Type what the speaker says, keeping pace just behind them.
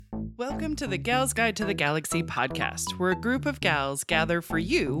Welcome to the Gals Guide to the Galaxy podcast, where a group of gals gather for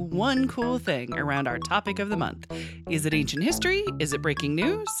you one cool thing around our topic of the month. Is it ancient history? Is it breaking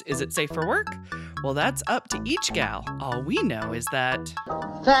news? Is it safe for work? Well, that's up to each gal. All we know is that...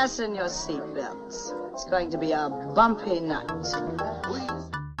 Fasten your seatbelts. It's going to be a bumpy night.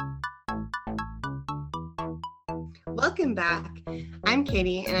 Welcome back. I'm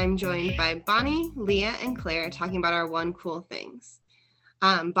Katie, and I'm joined by Bonnie, Leah, and Claire talking about our one cool things.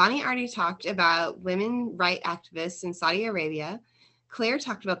 Bonnie already talked about women rights activists in Saudi Arabia. Claire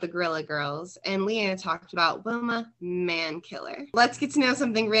talked about the Guerrilla Girls, and Leah talked about Wilma Mankiller. Let's get to know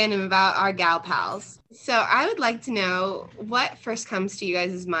something random about our gal pals. So I would like to know what first comes to you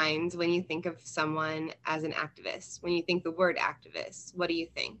guys' minds when you think of someone as an activist. When you think the word activist, what do you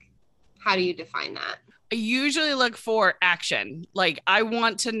think? How do you define that? I usually look for action. Like, I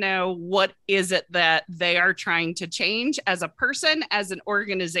want to know what is it that they are trying to change as a person, as an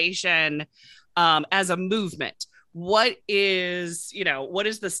organization, as a movement. What is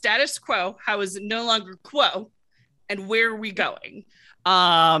the status quo? How is it no longer quo? And where are we going?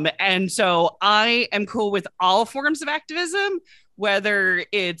 And so I am cool with all forms of activism, whether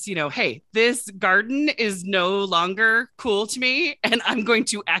it's, hey, this garden is no longer cool to me and I'm going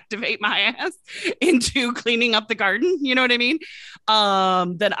to activate my ass into cleaning up the garden. You know what I mean?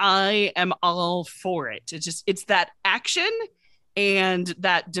 Then I am all for it. It's that action and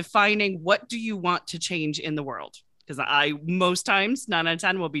that defining what do you want to change in the world? Because I most times 9 out of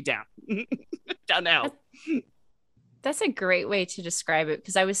 10 will be down. Down now. That's a great way to describe it,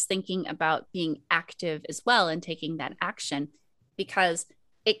 because I was thinking about being active as well and taking that action, because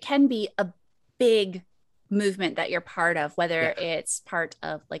it can be a big movement that you're part of, whether it's part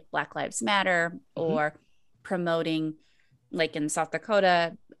of like Black Lives Matter or promoting, like in South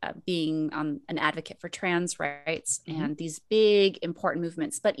Dakota, being an advocate for trans rights and these big important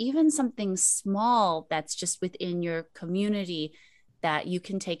movements, but even something small that's just within your community that you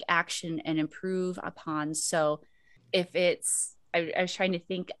can take action and improve upon. So if it's, I was trying to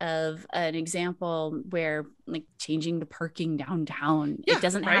think of an example where like changing the parking downtown, it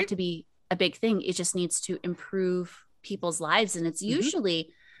doesn't have to be a big thing. It just needs to improve people's lives. And it's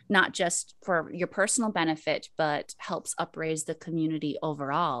usually not just for your personal benefit, but helps upraise the community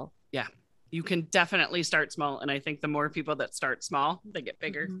overall. Yeah, you can definitely start small. And I think the more people that start small, they get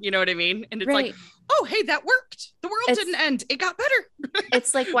bigger. You know what I mean? And it's like, oh, hey, that worked. The world didn't end. It got better.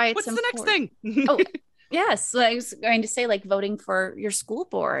 It's like why it's What's the next thing? Yes. So I was going to say, like, voting for your school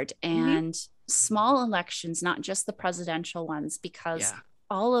board and small elections, not just the presidential ones, because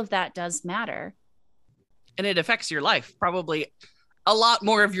all of that does matter. And it affects your life, probably a lot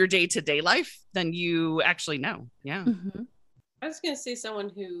more of your day-to-day life than you actually know. Yeah. I was going to say someone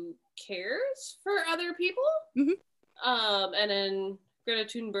who cares for other people. And in Greta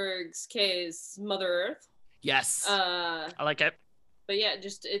Thunberg's case, Mother Earth. Yes. I like it. But yeah,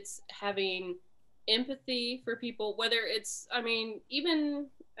 just it's having empathy for people, whether it's,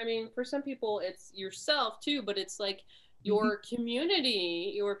 for some people it's yourself too, but it's like your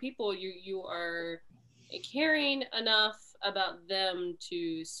community, your people, you are caring enough about them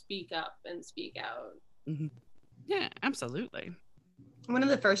to speak up and speak out. Yeah, absolutely. One of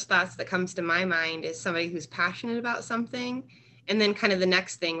the first thoughts that comes to my mind is somebody who's passionate about something, and then kind of the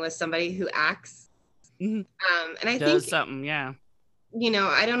next thing was somebody who acts. And I Does think something,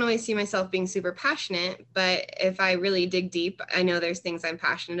 I don't always see myself being super passionate, but if I really dig deep, I know there's things I'm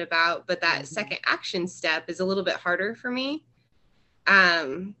passionate about, but that second action step is a little bit harder for me.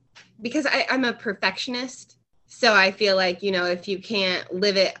 Because I'm a perfectionist. So I feel like, if you can't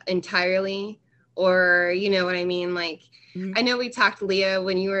live it entirely, or, you know what I mean? Like, I know we talked, Leah,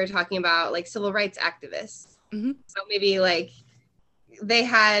 when you were talking about like civil rights activists. So maybe like they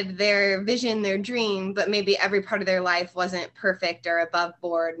had their vision, their dream, but maybe every part of their life wasn't perfect or above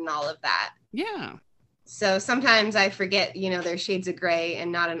board and all of that. Yeah. So sometimes I forget, there's shades of gray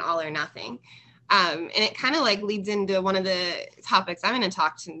and not an all or nothing. And it kind of like leads into one of the topics I'm going to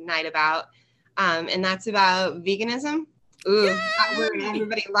talk tonight about. And that's about veganism. Ooh, that word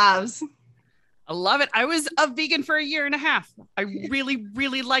everybody loves. I love it. I was a vegan for 1.5 years. I really,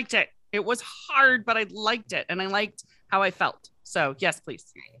 really liked it. It was hard, but I liked it. And I liked how I felt. So yes,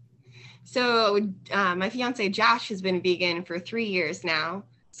 please. So my fiance Josh has been vegan for 3 years now.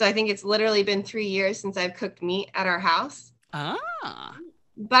 So I think it's literally been 3 years since I've cooked meat at our house. But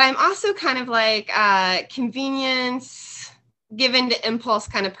I'm also kind of like convenience, given to impulse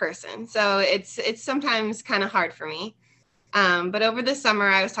kind of person. So it's sometimes kind of hard for me. But over the summer,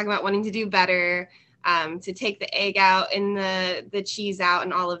 I was talking about wanting to do better, to take the egg out and the cheese out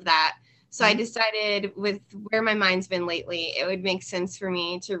and all of that. So I decided, with where my mind's been lately, it would make sense for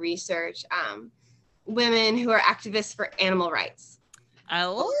me to research women who are activists for animal rights. I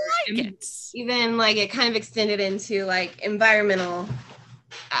like it. Even like it kind of extended into like environmental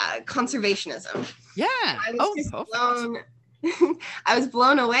conservationism. Yeah. I was just blown. I was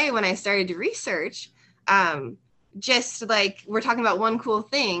blown away when I started to research. Just like we're talking about one cool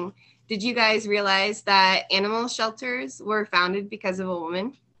thing. Did you guys realize that animal shelters were founded because of a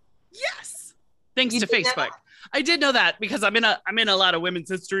woman? Yes. Thanks to Facebook. I did know that because I'm in a lot of women's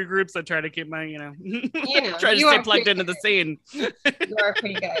history groups. I try to keep my, try to stay plugged into the scene. You are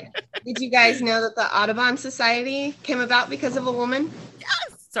pretty good. Did you guys know that the Audubon Society came about because of a woman?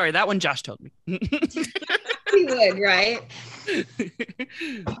 Yes. Sorry, that one Josh told me. He would, right?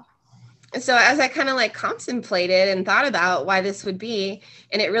 So as I kind of like contemplated and thought about why this would be,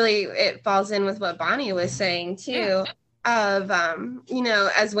 and it falls in with what Bonnie was saying too, of,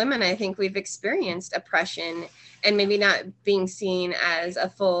 as women, I think we've experienced oppression and maybe not being seen as a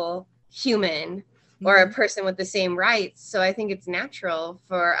full human or a person with the same rights. So I think it's natural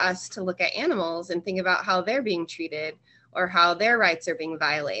for us to look at animals and think about how they're being treated or how their rights are being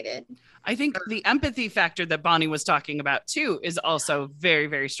violated. I think the empathy factor that Bonnie was talking about too is also very,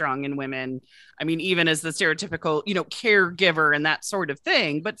 very strong in women. I mean, even as the stereotypical, caregiver and that sort of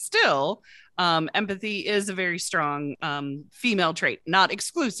thing, but still, empathy is a very strong female trait, not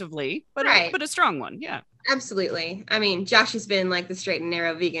exclusively, but a strong one. Yeah, absolutely. I mean, Josh has been like the straight and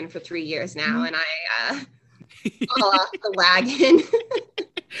narrow vegan for 3 years now, and I fall off the wagon.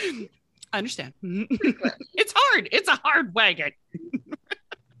 I understand. It's hard. It's a hard wagon.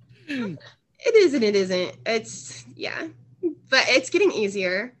 It is and it isn't. It's but it's getting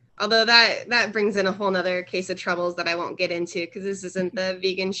easier. Although that brings in a whole nother case of troubles that I won't get into because this isn't the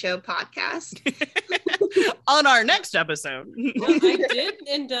Vegan Show podcast. On our next episode. Well, I did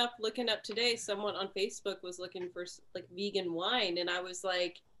end up looking up today. Someone on Facebook was looking for like vegan wine, and I'm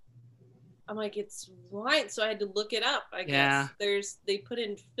like, it's wine, so I had to look it up. I guess they put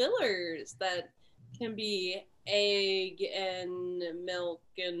in fillers that can be egg and milk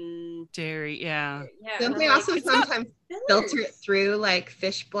and dairy. Yeah. Don't they also sometimes filter it through like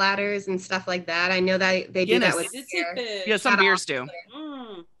fish bladders and stuff like that? I know that they do that with beer. Yeah, some beers do.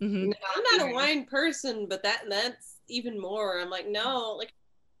 I'm not a wine person, but that's even more. I'm like, no, like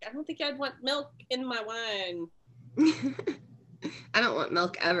I don't think I'd want milk in my wine. I don't want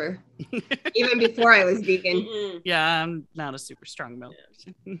milk ever. Even before I was vegan. Yeah, I'm not a super strong milk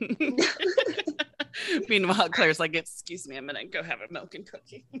person. Meanwhile, Claire's like, excuse me a minute, go have a milk and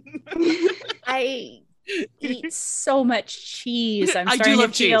cookie. I eat so much cheese. I'm starting to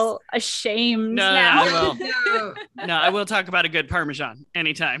feel ashamed now. No, I will talk about a good Parmesan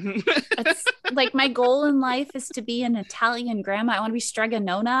anytime. It's like my goal in life is to be an Italian grandma. I want to be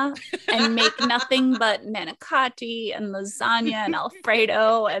Stregonona and make nothing but manicotti and lasagna and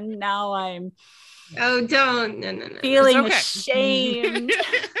Alfredo. And now I'm don't feeling ashamed.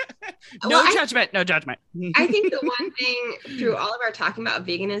 No judgment. I think the one thing through all of our talking about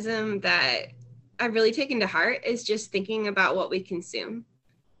veganism that I've really taken to heart is just thinking about what we consume.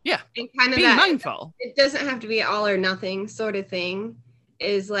 Yeah. And kind of being mindful. It doesn't have to be all or nothing sort of thing.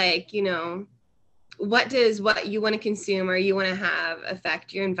 Is like, what does what you want to consume or you want to have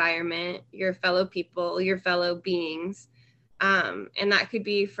affect your environment, your fellow people, your fellow beings. And that could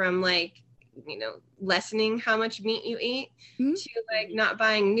be from like, lessening how much meat you eat to like not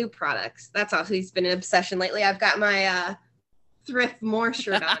buying new products. That's also been an obsession lately. I've got my Thrift More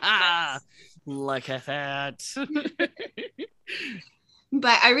shirt on. Look at that.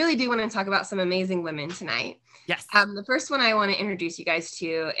 But I really do want to talk about some amazing women tonight. Yes. The first one I want to introduce you guys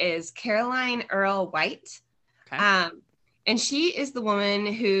to is Caroline Earle White. Okay. And she is the woman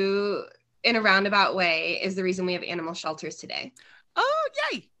who, in a roundabout way, is the reason we have animal shelters today. Oh,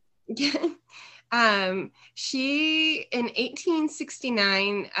 yay. She, in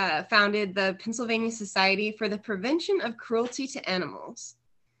 1869, founded the Pennsylvania Society for the Prevention of Cruelty to Animals.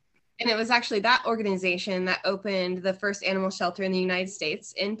 And it was actually that organization that opened the first animal shelter in the United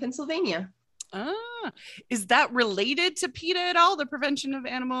States in Pennsylvania. Is that related to PETA at all? The prevention of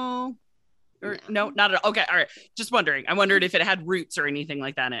animal? Or no, not at all. Okay, all right. Just wondering. I wondered if it had roots or anything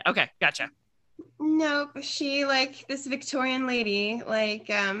like that in it. Okay, gotcha. Nope. She, like this Victorian lady,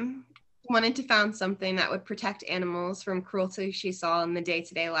 wanted to found something that would protect animals from cruelty she saw in the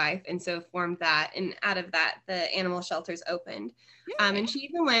day-to-day life, and so formed that, and out of that the animal shelters opened. And she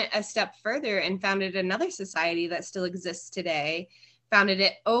even went a step further and founded another society that still exists today, founded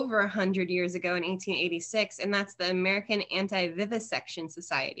it over 100 years ago in 1886, and that's the American Anti-Vivisection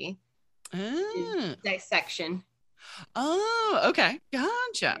Society. Dissection. Oh, okay,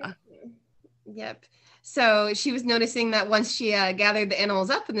 gotcha. Yep. So she was noticing that once she gathered the animals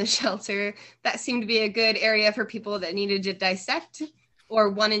up in the shelter, that seemed to be a good area for people that needed to dissect or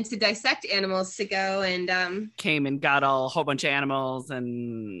wanted to dissect animals to go and Came and got a whole bunch of animals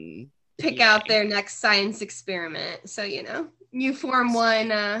and pick out their next science experiment. So, you form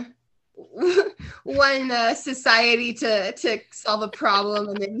one society to solve a problem,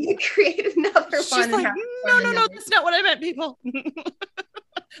 and then you create another She's one. like, no, that's not what I meant, people.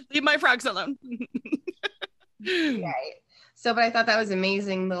 Leave my frogs alone. Right. So, but I thought that was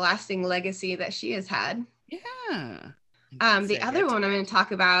amazing, the lasting legacy that she has had. Yeah. The other one I'm going to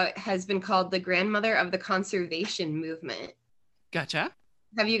talk about has been called the grandmother of the conservation movement. Gotcha.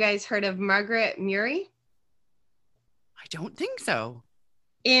 Have you guys heard of Margaret Murray? I don't think so.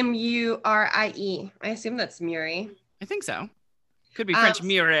 Murie. I assume that's Murray. I think so. Could be French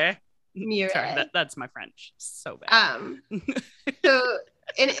Mure. Murray. Sorry, that's my French. So bad. So,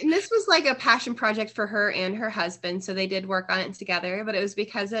 and this was like a passion project for her and her husband. So they did work on it together, but it was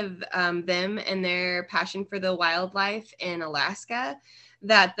because of them and their passion for the wildlife in Alaska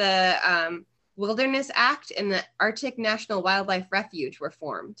that the Wilderness Act and the Arctic National Wildlife Refuge were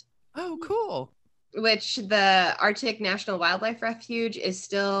formed. Oh, cool. Which the Arctic National Wildlife Refuge is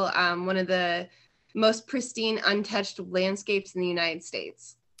still one of the most pristine, untouched landscapes in the United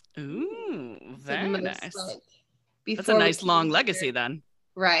States. Ooh, very nice. That's a Before nice long legacy then.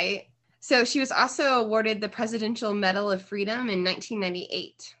 Right. So she was also awarded the Presidential Medal of Freedom in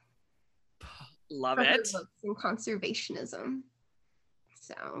 1998. Love for her it. books in conservationism.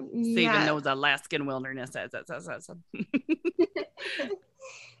 So, Saving those Alaskan wildernesses.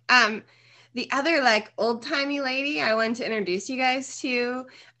 The other like old-timey lady I wanted to introduce you guys to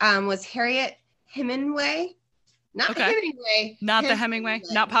was Harriet Hemingway. Not Hemingway. Not the Hemingway.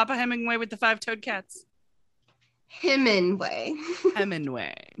 Not Papa Hemingway with the 5-toed cats. Hemingway.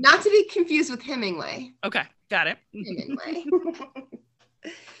 Hemingway. Not to be confused with Hemingway. Okay, got it. Hemingway.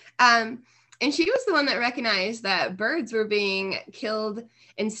 And she was the one that recognized that birds were being killed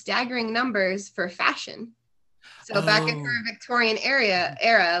in staggering numbers for fashion. So back in her Victorian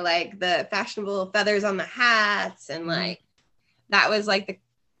era, like the fashionable feathers on the hats and like that was like the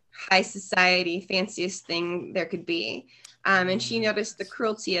high society fanciest thing there could be. And she noticed the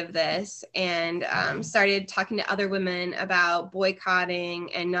cruelty of this and started talking to other women about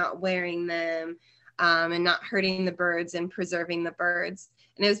boycotting and not wearing them and not hurting the birds and preserving the birds.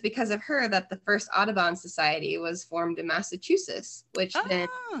 And it was because of her that the first Audubon Society was formed in Massachusetts, which then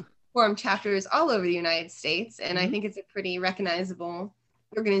formed chapters all over the United States. And I think it's a pretty recognizable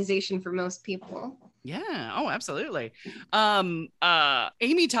organization for most people. Yeah. Oh, absolutely.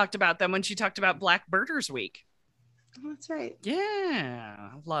 Amy talked about them when she talked about Black Birders Week. Oh, that's right.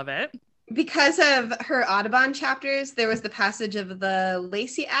 Yeah. Love it. Because of her Audubon chapters, there was the passage of the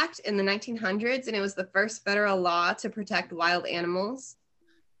Lacey Act in the 1900s, and it was the first federal law to protect wild animals.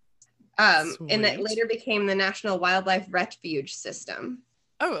 And that later became the National Wildlife Refuge System.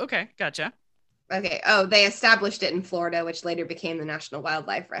 Oh, okay. Gotcha. Okay. Oh, they established it in Florida, which later became the National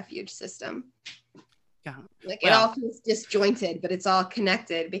Wildlife Refuge System. Yeah. Like it all feels disjointed, but it's all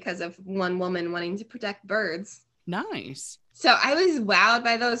connected because of one woman wanting to protect birds. Nice. So I was wowed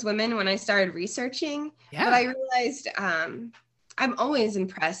by those women when I started researching, but I realized I'm always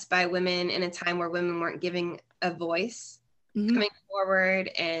impressed by women in a time where women weren't giving a voice, coming forward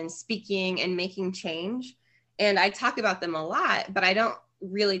and speaking and making change. And I talk about them a lot, but I don't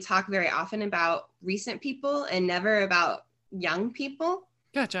really talk very often about recent people and never about young people.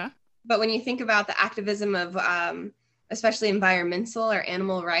 Gotcha. But when you think about the activism of especially environmental or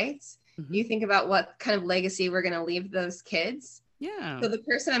animal rights, you think about what kind of legacy we're going to leave those kids. Yeah. So the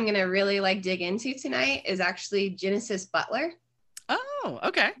person I'm going to really like dig into tonight is actually Genesis Butler. Oh,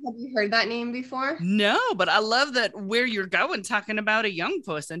 okay. Have you heard that name before? No, but I love that where you're going, talking about a young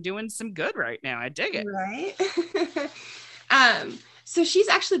person doing some good right now. I dig it. Right. So she's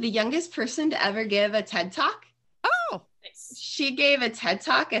actually the youngest person to ever give a TED Talk. Oh, Nice. She gave a TED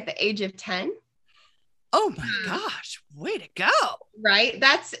Talk at the age of 10. Oh my gosh. Way to go. Right.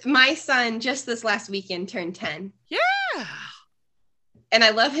 That's my son just this last weekend turned 10. Yeah. And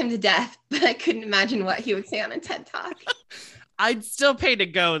I love him to death, but I couldn't imagine what he would say on a TED Talk. I'd still pay to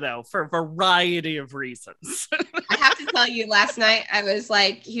go though for a variety of reasons. I have to tell you, last night I was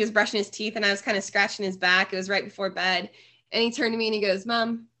like, he was brushing his teeth and I was kind of scratching his back. It was right before bed. And he turned to me and he goes,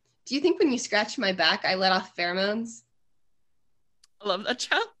 "Mom, do you think when you scratch my back, I let off pheromones?" I love that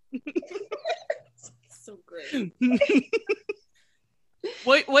child. So great.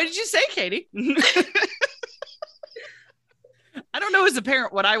 What did you say, Katie? I don't don't know as a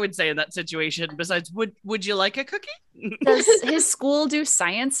parent what I would say in that situation besides would you like a cookie? Does his school do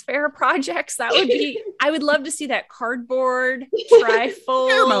science fair projects? That would be, I would love to see that cardboard trifold.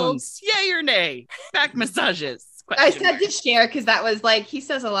 Pheromones, yay or nay? Back massages. I said to share because that was like, he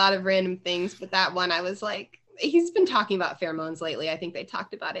says a lot of random things, but that one I was like, he's been talking about pheromones lately. I think they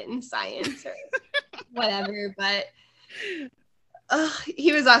talked about it in science or whatever, but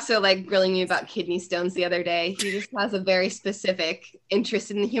he was also like grilling me about kidney stones the other day. He just has a very specific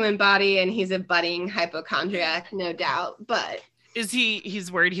interest in the human body, and he's a budding hypochondriac, no doubt. But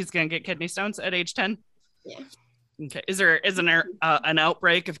he's worried he's going to get kidney stones at age 10? Yeah. Okay. Isn't there an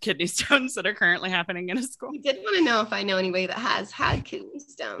outbreak of kidney stones that are currently happening in his school? He did want to know if I know anybody that has had kidney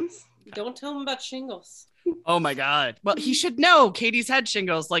stones. Don't tell him about shingles. Oh my God. Well, he should know. Katie's had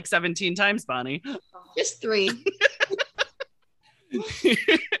shingles like 17 times, Bonnie. Just 3.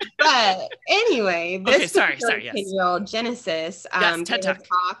 But anyway, this sorry, yes. 10-year-old Genesis Yes, TED Talk.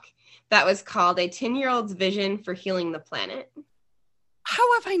 talk that was called A 10-Year-Old's Vision for Healing the Planet.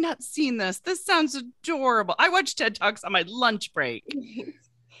 How have I not seen this? This sounds adorable. I watch TED Talks on my lunch break.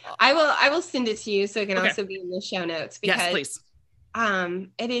 I will send it to you so it can Okay. also be in the show notes because Yes, please.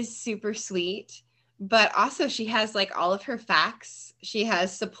 it is super sweet, but also she has like all of her facts. She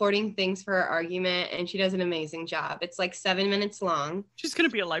has supporting things for her argument, and she does an amazing job. It's like 7 minutes long. She's going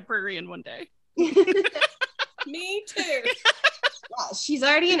to be a librarian one day. Me too. Well, she's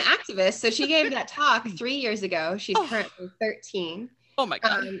already an activist, so she gave that talk 3 years ago. She's currently 13. Oh my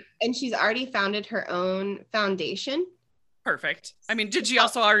God. And she's already founded her own foundation. Perfect. I mean, did she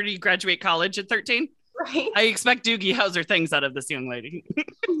also already graduate college at 13? Right. I expect Doogie Howser things out of this young lady.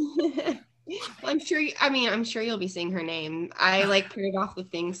 I'm sure you'll be seeing her name. I like printed off the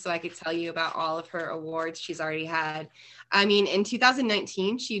things so I could tell you about all of her awards she's already had. I mean, in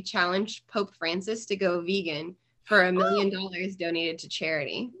 2019, she challenged Pope Francis to go vegan for $1 million donated to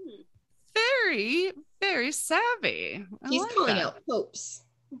charity. Very, very savvy. She's calling out popes.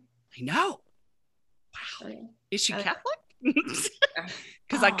 I know. Wow. Is she Catholic? Because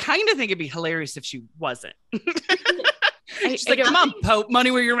Oh. I kind of think it'd be hilarious if she wasn't. She's I like, don't come on, think- Pope, money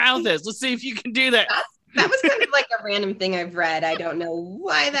where your mouth is. Let's see if you can do that. That was kind of like a random thing I've read. I don't know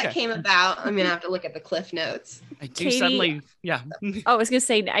why that Okay. came about. I'm going to have to look at the Cliff Notes. I do Katie- suddenly, yeah. Oh, I was gonna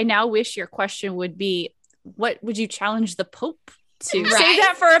say, I now wish your question would be, what would you challenge the Pope to? Right. Save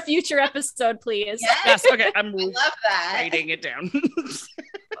that for a future episode, please. Yes, okay, I'm I love that. writing it down.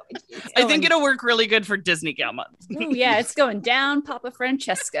 I think it'll work really good for Disney Gal Month. Oh yeah, it's going down, Papa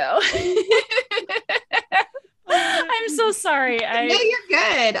Francesco. I'm so sorry. No, you're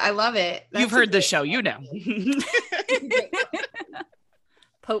good. I love it. You've heard the show, you know.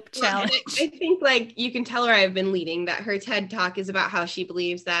 Pope Well, and challenge. I think like you can tell her I've been leading that her TED Talk is about how she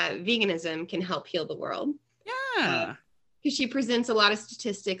believes that veganism can help heal the world. Yeah. Because she presents a lot of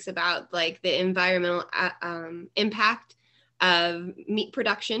statistics about like the environmental impact of meat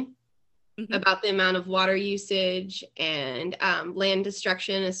production, Mhm. about the amount of water usage and land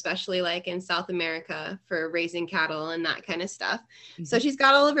destruction, especially like in South America for raising cattle and that kind of stuff. So she's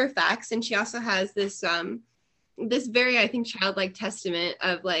got all of her facts, and she also has this this very, I think, childlike testament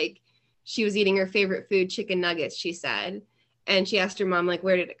of like she was eating her favorite food, chicken nuggets, she said, and she asked her mom like,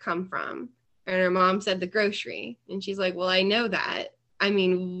 where did it come from? And her mom said the grocery, and she's like, well, I know that. I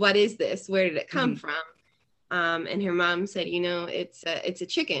mean, what is this? Where did it come from? And her mom said, you know, it's a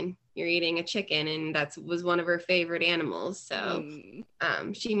chicken. You're eating a chicken, and that was one of her favorite animals. So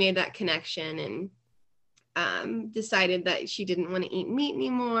she made that connection and decided that she didn't want to eat meat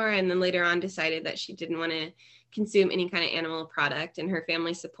anymore. And then later on decided that she didn't want to consume any kind of animal product. And her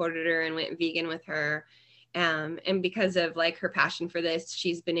family supported her and went vegan with her. And because of like her passion for this,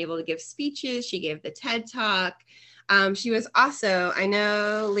 she's been able to give speeches. She gave the TED Talk. She was also, I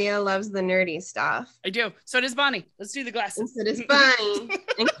know Leah loves the nerdy stuff. I do. So does Bonnie. Let's do the And glasses. so does Bonnie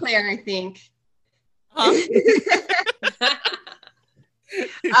and Claire, I think. Huh?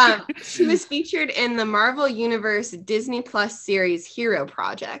 She was featured in the Marvel Universe Disney Plus series Hero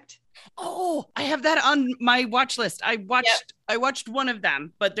Project. Oh, I have that on my watch list. I watched one of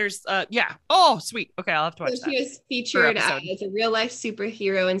them, but there's yeah. Oh, sweet. Okay, I'll have to watch So she that. was featured episode. as a real life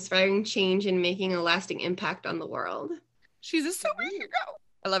superhero inspiring change and making a lasting impact on the world. She's a superhero.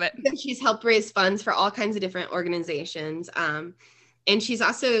 I love it. And she's helped raise funds for all kinds of different organizations. And she's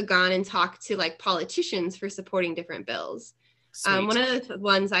also gone and talked to like politicians for supporting different bills. Sweet. One of the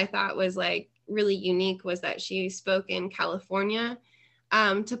ones I thought was like really unique was that she spoke in California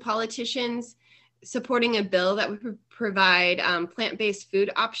to politicians supporting a bill that would provide plant-based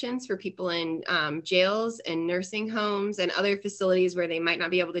food options for people in jails and nursing homes and other facilities where they might not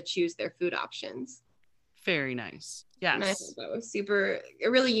be able to choose their food options. Very nice. And I Yes. thought that was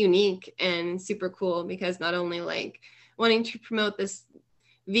really unique and super cool, because not only like wanting to promote this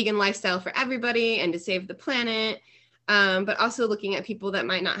vegan lifestyle for everybody and to save the planet, but also looking at people that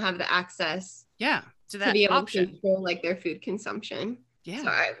might not have the access Yeah. To that be able option. to control like their food consumption. Yeah.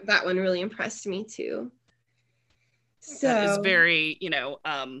 So that one really impressed me too. So That is very,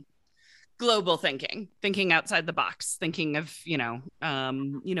 global thinking outside the box, thinking of,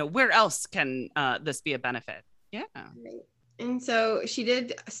 where else can this be a benefit? Yeah. Right. And so she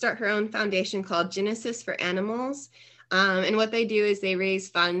did start her own foundation called Genesis for Animals. And what they do is they raise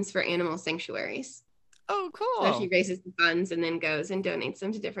funds for animal sanctuaries. Oh, cool. So she raises the funds and then goes and donates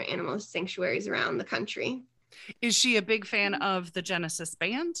them to different animal sanctuaries around the country. Is she a big fan of the Genesis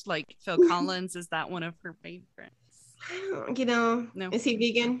band? Like Phil Collins, is that one of her favorites? No. Is he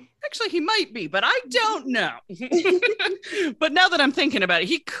vegan? Actually, he might be, but I don't know. But now that I'm thinking about it,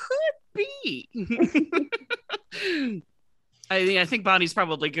 he could be. I think Bonnie's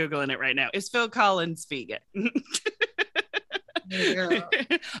probably Googling it right now. Is Phil Collins vegan?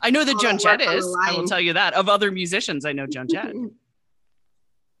 I know that Joan Jett is. I will tell you that. Of other musicians, I know Joan Jett.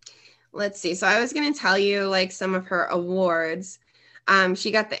 Let's see. So I was going to tell you like some of her awards.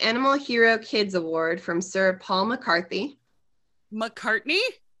 She got the Animal Hero Kids Award from Sir Paul McCartney. McCartney?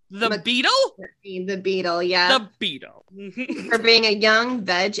 The Beatle? The Beatle, yeah. The Beatle. For being a young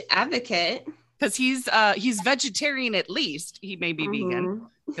veg advocate. Because he's vegetarian at least. He may be vegan.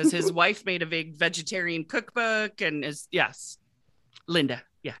 Because his wife made a big vegetarian cookbook and yes. Linda,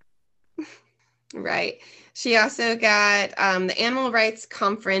 yeah. Right. She also got the Animal Rights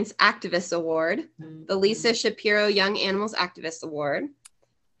Conference Activist Award, the Lisa Shapiro Young Animals Activist Award.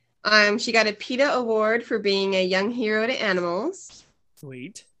 She got a PETA Award for being a young hero to animals.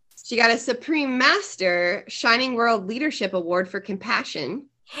 Sweet. She got a Supreme Master Shining World Leadership Award for compassion.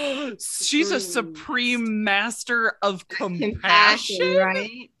 She's a Supreme Master of compassion,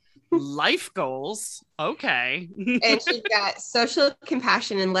 right? Life goals. Okay. And she got social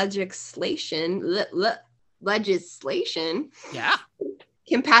compassion and legislation. Yeah.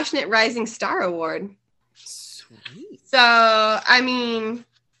 Compassionate Rising Star Award. Sweet. So, I mean,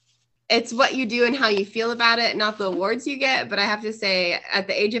 it's what you do and how you feel about it, not the awards you get. But I have to say, at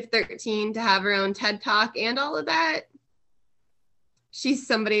the age of 13, to have her own TED Talk and all of that, she's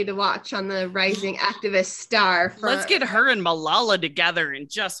somebody to watch on the rising activist star. Let's get her and Malala together and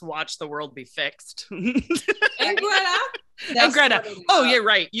just watch the world be fixed. And Greta. And Greta. Oh, you're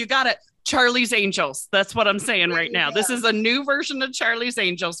right. You got it. Charlie's Angels. That's what I'm saying right now. This is a new version of Charlie's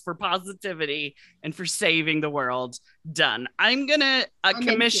Angels for positivity and for saving the world. Done. I'm going to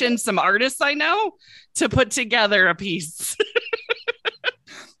commission some artists I know to put together a piece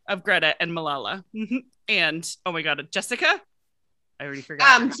of Greta and Malala. And, oh my God, Jessica? I already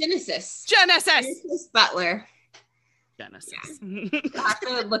forgot. Genesis Butler. Genesis. You have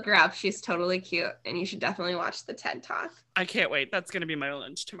to look her up. She's totally cute, and you should definitely watch the TED Talk. I can't wait. That's going to be my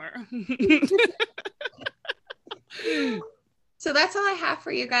lunch tomorrow. So that's all I have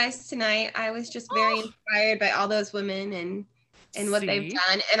for you guys tonight. I was just very inspired by all those women and what they've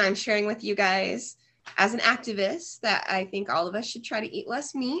done, and I'm sharing with you guys as an activist that I think all of us should try to eat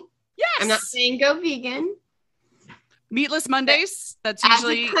less meat. Yes. I'm not saying go vegan. Meatless Mondays. That's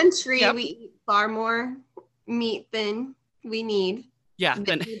usually as a country. We eat far more meat than we need. Yeah,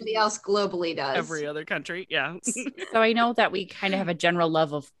 than everybody else globally does. Every other country. Yeah. So I know that we kind of have a general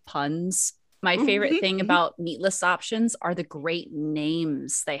love of puns. My favorite thing about meatless options are the great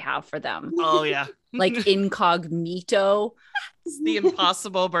names they have for them. Oh yeah. Like Incognito. The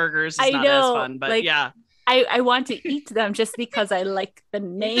Impossible Burgers is I not know, as fun, but like, yeah. I want to eat them just because I like the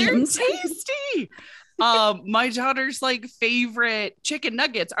names. They're tasty. My daughter's like favorite chicken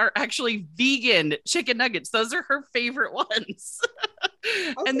nuggets are actually vegan chicken nuggets. Those are her favorite ones.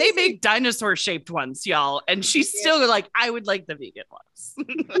 And they make dinosaur shaped ones, y'all. And she's still like, I would like the vegan ones.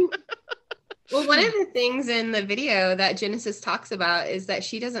 Well, one of the things in the video that Genesis talks about is that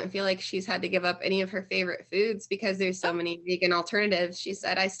she doesn't feel like she's had to give up any of her favorite foods because there's so many vegan alternatives. She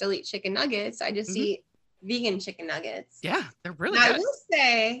said, I still eat chicken nuggets. I just eat vegan chicken nuggets. Yeah, they're really good. I will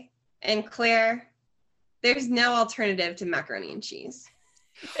say, and Claire, there's no alternative to macaroni and cheese.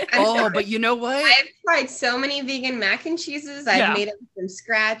 But you know what? I've tried so many vegan mac and cheeses. I've made them from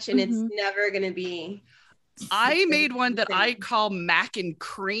scratch, and it's never going to be. I made one that I call mac and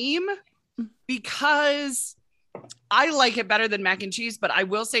cream because I like it better than mac and cheese, but I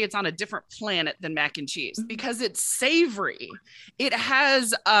will say it's on a different planet than mac and cheese because it's savory. It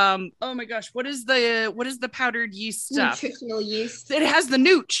has, oh my gosh, what is the powdered yeast stuff? Nutritional yeast. It has the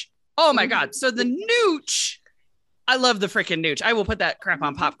nooch. Oh my God. So the nooch I love the freaking nooch. I will put that crap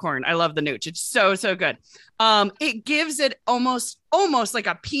on popcorn. I love the nooch. It's so, so good. It gives it almost like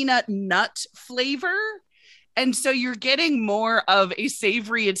a peanut nut flavor. And so you're getting more of a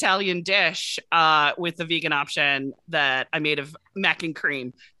savory Italian dish with the vegan option that I made of mac and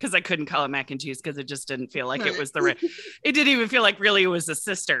cream, because I couldn't call it mac and cheese because it just didn't feel like it was it didn't even feel like really it was a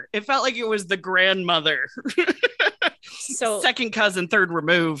sister. It felt like it was the grandmother. So second cousin, third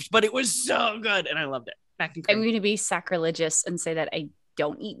removed, but it was so good. And I loved it. Mac and cream. I'm going to be sacrilegious and say that I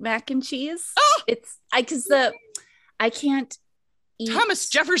don't eat mac and cheese. Oh! I can't eat. Thomas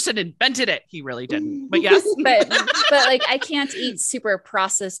Jefferson invented it. He really didn't, but yes. but like I can't eat super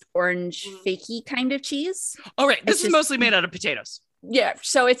processed orange fakey kind of cheese. All right. This is mostly made out of potatoes. Yeah.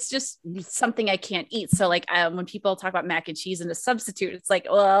 So it's just something I can't eat. So like when people talk about mac and cheese and a substitute, it's like,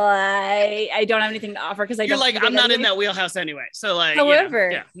 well, I don't have anything to offer because You're like, I'm not in that wheelhouse anyway. So like,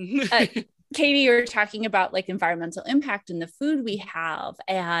 however, yeah. Katie, you're talking about like environmental impact in the food we have.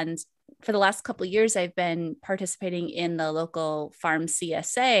 And for the last couple of years, I've been participating in the local farm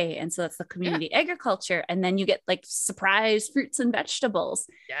CSA. And so that's the community agriculture. And then you get like surprise fruits and vegetables.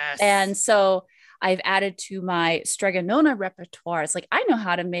 Yes. And so I've added to my Stregonona repertoire. It's like, I know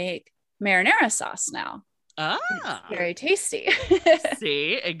how to make marinara sauce now. It's very tasty.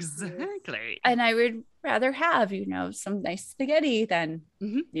 See, exactly. And I would rather have, some nice spaghetti than,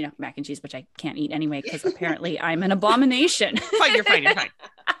 mac and cheese, which I can't eat anyway, because apparently I'm an abomination. You're fine.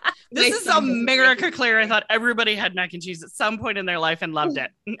 This is America, Claire. I thought everybody had mac and cheese at some point in their life and loved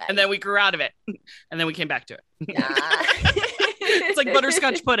it. And then we grew out of it. And then we came back to it. It's like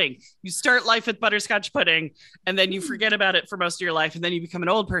butterscotch pudding. You start life with butterscotch pudding, and then you forget about it for most of your life. And then you become an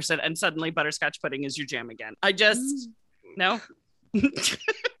old person, and suddenly butterscotch pudding is your jam again. No?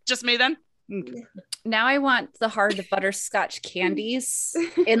 Just me then? Now I want the hard butterscotch candies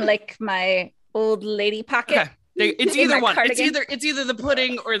in like my old lady pocket. Okay. It's either one. It's either the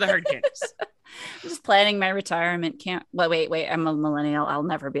pudding or the hard candies. I'm just planning my retirement. Wait. I'm a millennial. I'll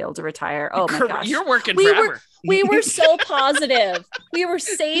never be able to retire. Oh my gosh. You're working forever. We were so positive. We were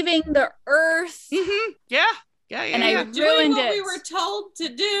saving the earh. Mm-hmm. Yeah. And I ruined what it. we were told to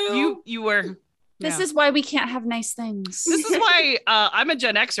do. You were. This is why we can't have nice things. This is why I'm a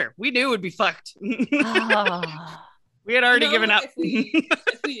Gen Xer. We knew it would be fucked. We had already given up. If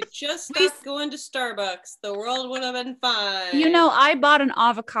we had just stopped going to Starbucks, the world would have been fine. I bought an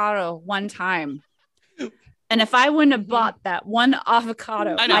avocado one time. And if I wouldn't have bought that one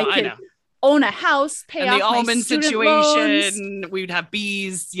avocado, I could own a house, pay off the almond situation. We'd have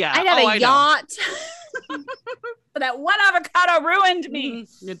bees. Yeah. I'd have a yacht. But that one avocado ruined me.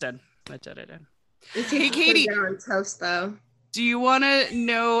 It did. It did. Hey, Katie. On toast, though. Do you want to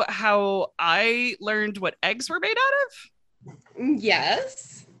know how I learned what eggs were made out of?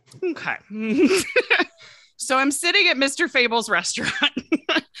 Yes. Okay. So I'm sitting at Mr. Fable's restaurant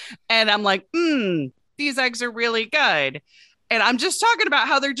and I'm like, these eggs are really good. And I'm just talking about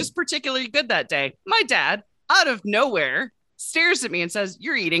how they're just particularly good that day. My dad, out of nowhere, stares at me and says,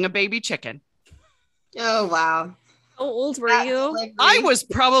 "You're eating a baby chicken." Oh, wow. How old were you? I was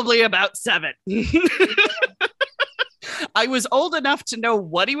probably about 7. I was old enough to know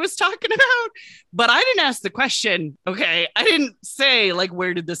what he was talking about, but I didn't ask the question. Okay. I didn't say like,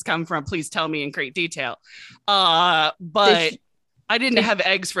 where did this come from? Please tell me in great detail. But I didn't have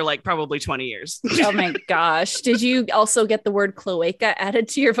eggs for like probably 20 years. Oh my gosh. Did you also get the word cloaca added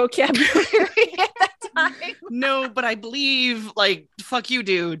to your vocabulary at that time? No, but I believe like, fuck you,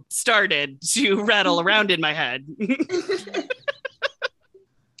 dude, started to rattle around in my head.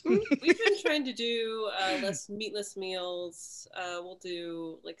 We've been trying to do less meatless meals. We'll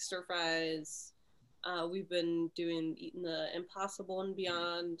do like stir fries. We've been eating the Impossible and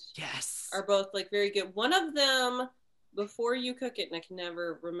Beyond. Yes. Are both like very good. One of them, before you cook it, and I can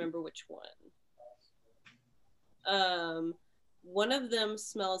never remember which one. One of them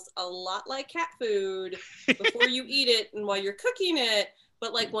smells a lot like cat food before you eat it and while you're cooking it.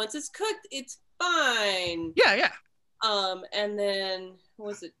 But like once it's cooked, it's fine. Yeah. And then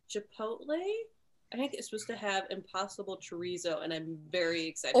was it Chipotle? I think it's supposed to have Impossible chorizo, and I'm very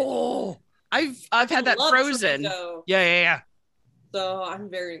excited. Oh, I've had that frozen. Chorizo, Yeah. So I'm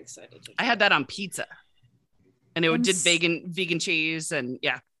very excited. I had that on pizza, and it did vegan cheese, and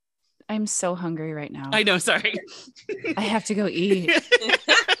yeah. I'm so hungry right now. I know. Sorry. I have to go eat.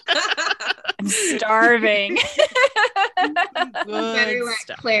 I'm starving. Better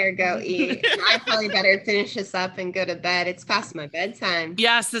let Claire go eat. I probably better finish this up and go to bed. It's past my bedtime.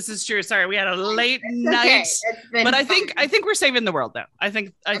 Yes, this is true. Sorry, we had a late night, but I think we're saving the world though. I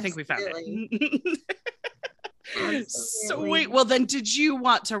think we found it. Absolutely. Sweet. Well, then, did you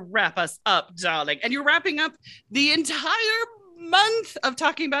want to wrap us up, darling? And you're wrapping up the entire month of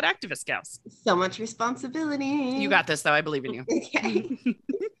talking about activist gals. So much responsibility. You got this, though. I believe in you. Okay.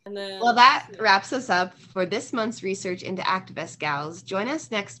 And then, Well, that wraps us up for this month's research into activist gals. Join us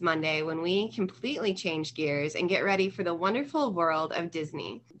next Monday when we completely change gears and get ready for the wonderful world of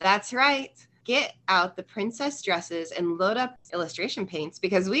Disney. That's right. Get out the princess dresses and load up illustration paints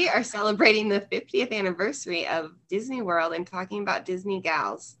because we are celebrating the 50th anniversary of Disney World and talking about Disney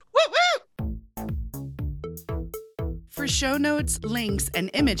gals. Woo woo! For show notes, links,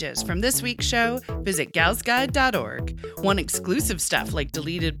 and images from this week's show, visit galsguide.org. Want exclusive stuff like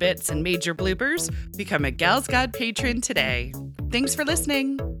deleted bits and major bloopers? Become a Gals Guide patron today. Thanks for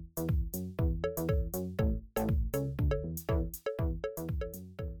listening.